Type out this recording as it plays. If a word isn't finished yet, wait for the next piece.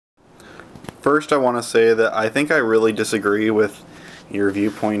First, I want to say that I think I really disagree with your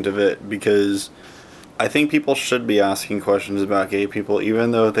viewpoint of it, because I think people should be asking questions about gay people,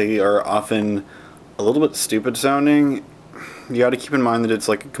 even though they are often a little bit stupid sounding. You got to keep in mind that it's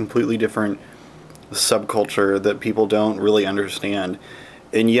like a completely different subculture that people don't really understand.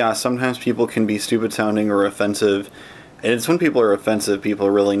 And yeah, sometimes people can be stupid sounding or offensive, and it's when people are offensive people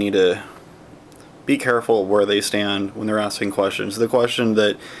really need to be careful where they stand when they're asking questions. The question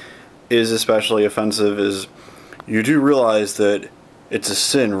that is especially offensive is, you do realize that it's a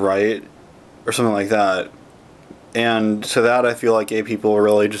sin, right? Or something like that. And to that, I feel like gay people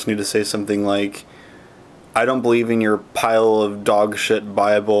really just need to say something like, I don't believe in your pile of dog shit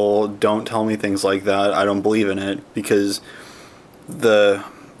Bible, don't tell me things like that, I don't believe in it, because the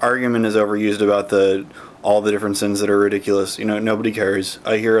argument is overused about all the different sins that are ridiculous. You know, nobody cares.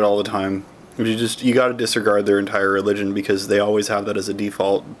 I hear it all the time. You got to disregard their entire religion because they always have that as a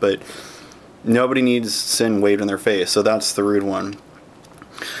default, but nobody needs sin waved in their face, so that's the rude one.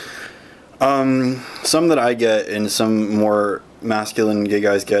 Some that I get and some more masculine gay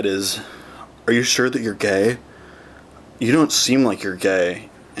guys get is, are you sure that you're gay? You don't seem like you're gay.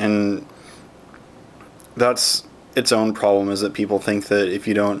 And that's its own problem, is that people think that if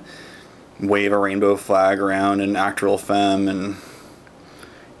you don't wave a rainbow flag around and act real femme and,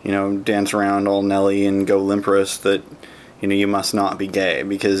 you know, dance around all Nelly and go limp wrist, that, you know, you must not be gay,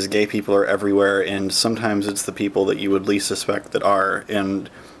 because gay people are everywhere, and sometimes it's the people that you would least suspect that are, and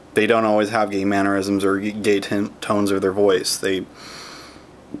they don't always have gay mannerisms or gay tones of their voice. They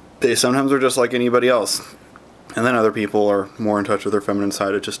sometimes are just like anybody else. And then other people are more in touch with their feminine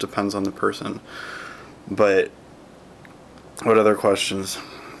side. It just depends on the person. But what other questions?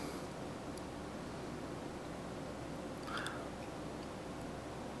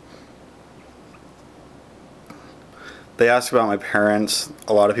 They asked about my parents.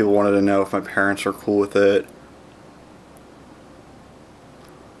 A lot of people wanted to know if my parents are cool with it.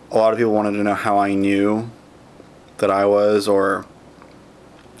 A lot of people wanted to know how I knew that I was, or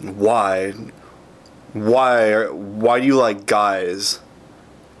why do you like guys?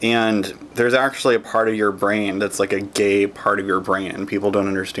 And there's actually a part of your brain that's like a gay part of your brain, and people don't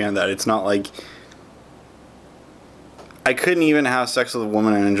understand that. It's not like I couldn't even have sex with a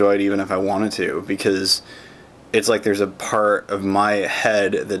woman and enjoy it even if I wanted to, because it's like there's a part of my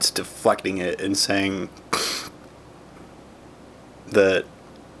head that's deflecting it and saying that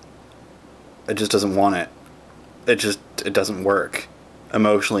it just doesn't want it. It doesn't work.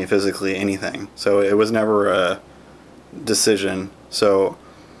 Emotionally, physically, anything. So it was never a decision. So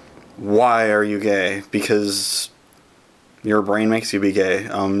why are you gay? Because your brain makes you be gay.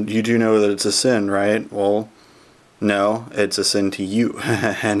 You do know that it's a sin, right? Well, no, it's a sin to you,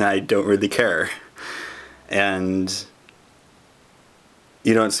 and I don't really care. And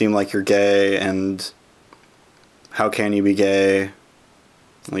you don't seem like you're gay, and how can you be gay?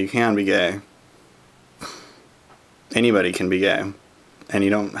 Well, you can be gay. Anybody can be gay. And you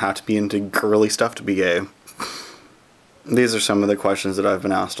don't have to be into girly stuff to be gay. These are some of the questions that I've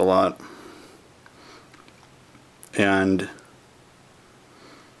been asked a lot. And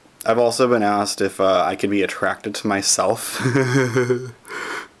I've also been asked if I could be attracted to myself.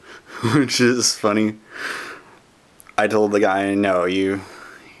 Which is funny. I told the guy, no, you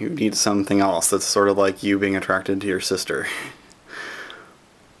need something else that's sort of like you being attracted to your sister.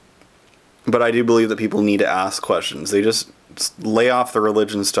 But I do believe that people need to ask questions. They just lay off the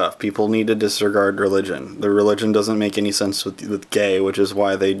religion stuff. People need to disregard religion. The religion doesn't make any sense with gay, which is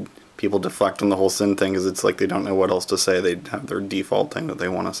why people deflect on the whole sin thing, because it's like they don't know what else to say. They have their default thing that they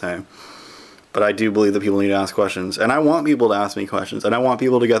want to say. But I do believe that people need to ask questions. And I want people to ask me questions. And I want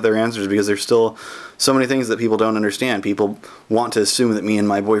people to get their answers, because there's still so many things that people don't understand. People want to assume that me and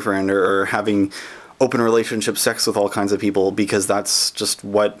my boyfriend are having open relationship sex with all kinds of people, because that's just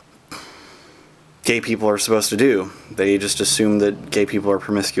what gay people are supposed to do. They just assume that gay people are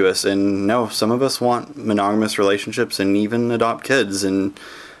promiscuous. And no, some of us want monogamous relationships and even adopt kids and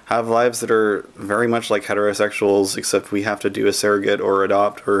have lives that are very much like heterosexuals, except we have to do a surrogate or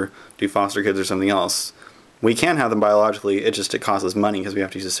adopt or do foster kids or something else. We can have them biologically, it costs money because we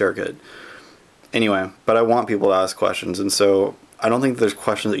have to use a surrogate. Anyway, but I want people to ask questions, and so I don't think there's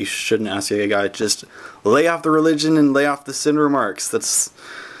questions that you shouldn't ask a gay guy. Just lay off the religion and lay off the sin remarks. That's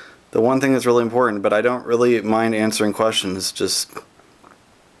the one thing that's really important, but I don't really mind answering questions. Just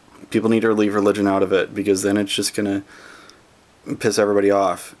people need to leave religion out of it, because then it's just gonna piss everybody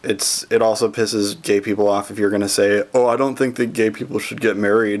off. It also pisses gay people off if you're gonna say, oh, I don't think that gay people should get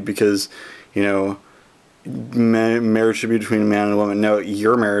married because, you know, marriage should be between a man and a woman. No,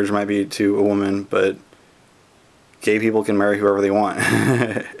 your marriage might be to a woman, but gay people can marry whoever they want.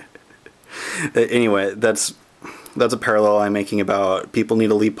 Anyway, that's a parallel I'm making about people need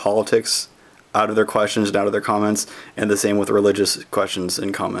to leave politics out of their questions and out of their comments, and the same with religious questions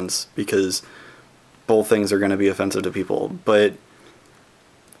and comments, because both things are going to be offensive to people. But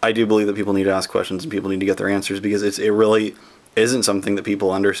I do believe that people need to ask questions and people need to get their answers, because it really isn't something that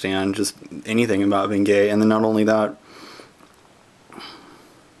people understand, just anything about being gay. And then not only that,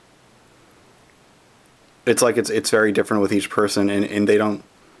 it's like it's very different with each person, and they don't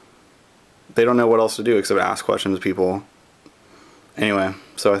know what else to do except ask questions to people. Anyway,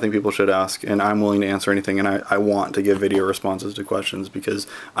 so I think people should ask, and I'm willing to answer anything, and I want to give video responses to questions, because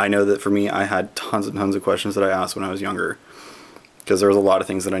I know that for me, I had tons and tons of questions that I asked when I was younger, because there was a lot of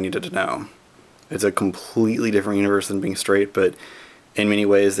things that I needed to know. It's a completely different universe than being straight, but in many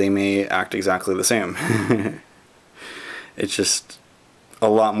ways they may act exactly the same. It's just a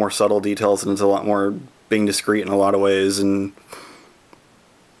lot more subtle details, and it's a lot more being discreet in a lot of ways, and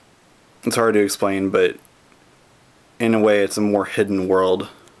it's hard to explain, but in a way it's a more hidden world,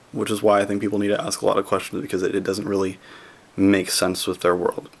 which is why I think people need to ask a lot of questions, because it doesn't really make sense with their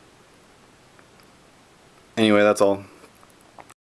world. Anyway, that's all.